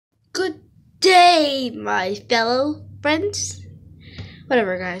Good day, my fellow friends.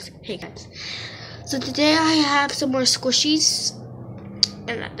 Whatever, guys. Hey, guys. So today I have some more squishies,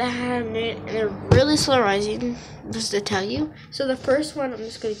 and they're really slow rising. Just to tell you. So the first one, I'm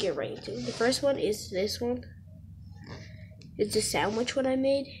just gonna get right into. The first one is this one. It's a sandwich one I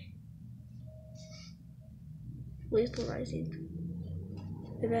made. Really slow rising.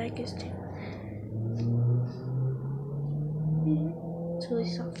 The back is too. It's really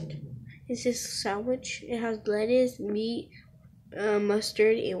soft. It's this sandwich. It has lettuce, meat,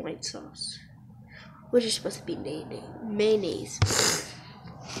 mustard, and white sauce, which is supposed to be mayonnaise.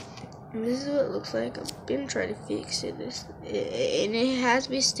 And this is what it looks like. I've been trying to fix it. And it has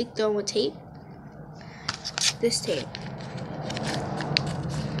been sticked on with tape. This tape.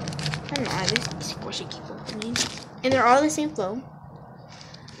 I don't know how this squishy keep opening. And they're all the same foam.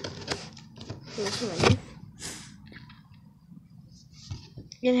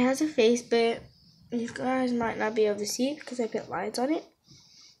 And it has a face, but you guys might not be able to see it because I put lines on it.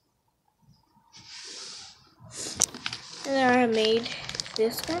 And then I made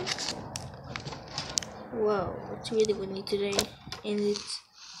this one. Whoa, it's really windy today, and it's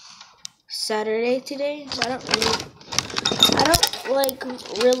Saturday today. So I don't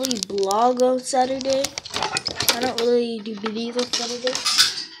really blog on Saturday. I don't really do videos on Saturday.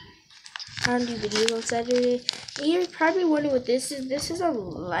 I don't do videos on Saturday. And you're probably wondering what this is. This is a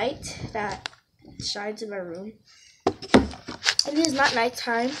light that shines in my room. And it is not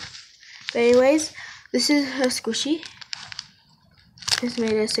nighttime. But anyways, this is a squishy. It's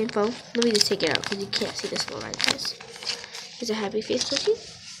made of the same foam. Let me just take it out because you can't see this one like this. It's a happy face squishy.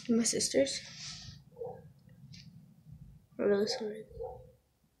 My sister's. I'm really sorry.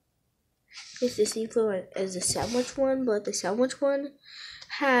 It's the same foam as the sandwich one, but the sandwich one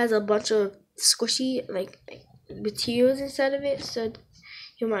has a bunch of squishy like materials inside of it, so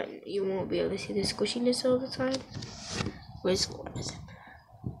you won't be able to see the squishiness all the time. Where's the one?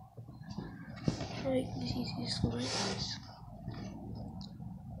 Like this easiest one.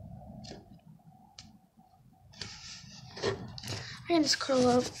 I can just curl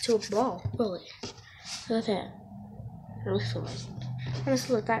up to a ball, really. Look at that. Really so nice. I'm just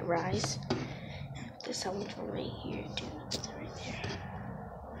let that rise. There's sandwich one right here too. It's right there.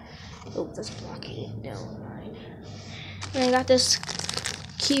 Oh, that's blocking it. No, mine. And I got this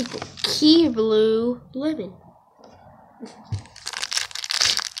key blue lemon.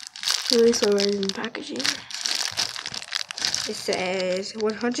 Really slow rising packaging. It says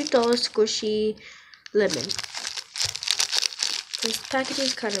 $100 squishy lemon. This packaging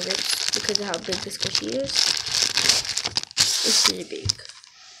is kind of rich because of how big the squishy is. It's really big.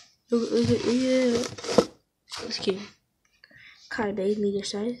 Yeah. Just kidding. Kind of big, medium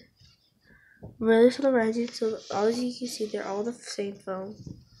size. Really slow rising, so all as you can see, they're all the same foam.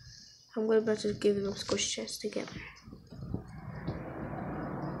 I'm going to just give them squish tests together.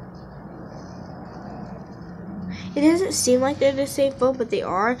 It doesn't seem like they're the same foam, but they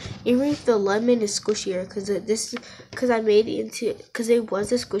are. Even if the lemon is squishier, because I made it into, because it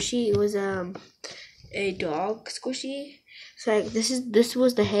was a squishy. It was a dog squishy. So like, this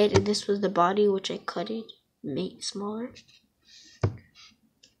was the head and this was the body, which I cut it, made it smaller.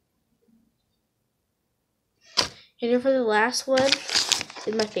 And then for the last one,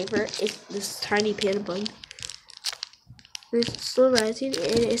 is my favorite. It's this tiny panda bun. It's still rising,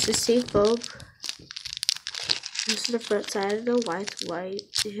 and it's the same foam. This is the front side. I don't know why it's white.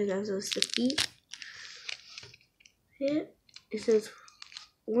 It has those feet. Yeah, it says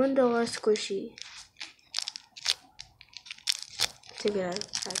 $1 squishy. Take it out of the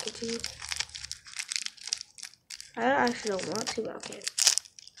packaging. I actually don't want to, but okay.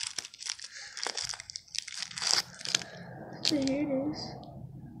 So here it is.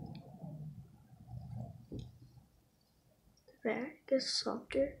 The back is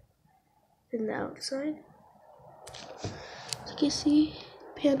softer than the outside. As you can see,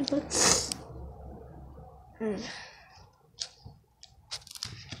 panda bun.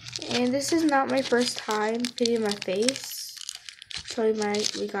 And this is not my first time putting my face. Showing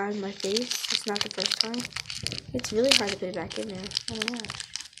you guys my face. It's not the first time. It's really hard to put it back in there. I don't know.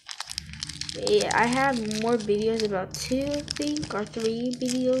 Yeah, I have more videos, about 2 I think, or 3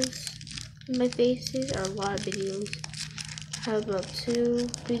 videos with my faces, or a lot of videos. I have about 2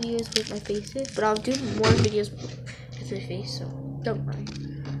 videos with my faces, but I'll do more videos with my face, so don't mind.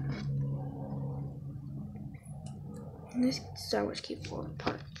 And this sandwich keeps falling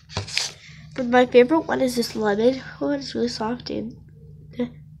apart. But my favorite one is this lemon. Oh, it's really soft in the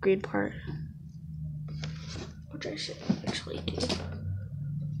green part, which I should actually do.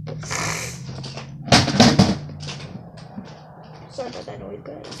 Sorry about that noise,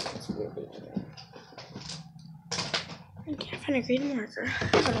 guys. It's really annoying. I can't find a green marker.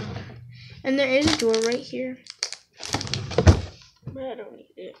 Hold on. And there is a door right here. But I don't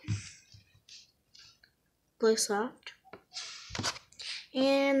need it. Blue soft.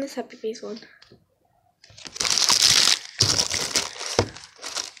 And this happy face one.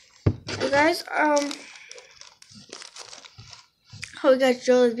 So guys, hope you guys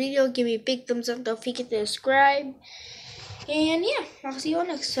enjoyed this video. Give me a big thumbs up. Don't forget to subscribe. And yeah, I'll see you all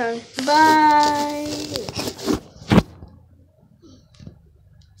next time. Bye.